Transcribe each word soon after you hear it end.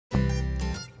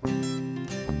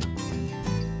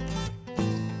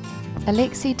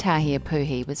Alexis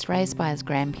Tahiapuhe was raised by his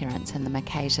grandparents in the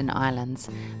Malaysian Islands,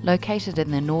 located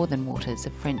in the northern waters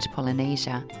of French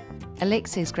Polynesia.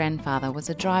 Alexis' grandfather was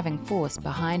a driving force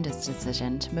behind his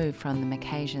decision to move from the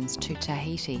Malaysians to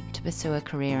Tahiti to pursue a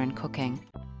career in cooking.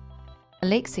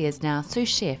 Alexis is now sous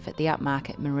chef at the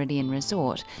upmarket Meridian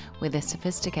Resort, where the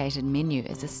sophisticated menu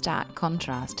is a stark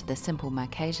contrast to the simple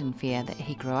Malaysian fare that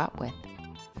he grew up with.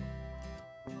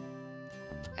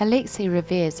 Alexis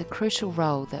reveres a crucial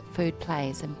role that food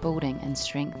plays in building and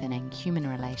strengthening human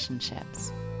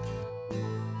relationships.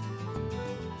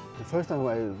 The first time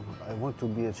I want to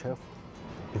be a chef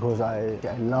because I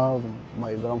love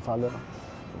my grandfather's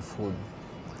food.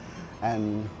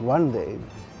 And one day,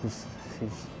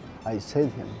 I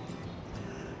said to him,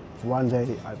 one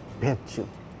day I bet you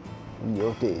in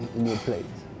your plate.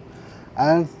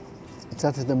 And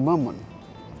that is the moment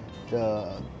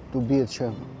to be a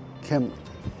chef came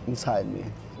inside me.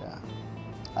 Yeah.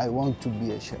 I want to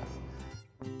be a chef.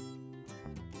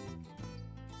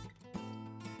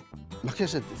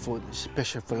 Malaysian food is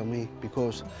special for me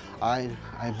because I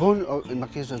born in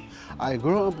Malaysia. I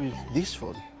grew up with this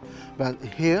food, but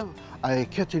here I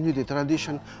continue the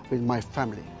tradition with my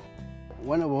family.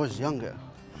 When I was younger,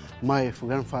 my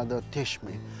grandfather taught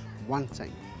me one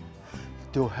thing: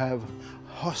 to have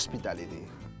hospitality.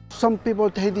 Some people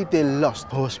in Tahiti, they lost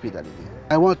hospitality.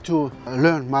 I want to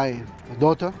learn my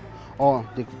daughter or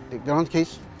the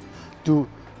grandkids to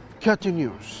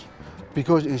continue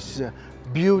because it's a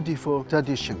beautiful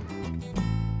tradition.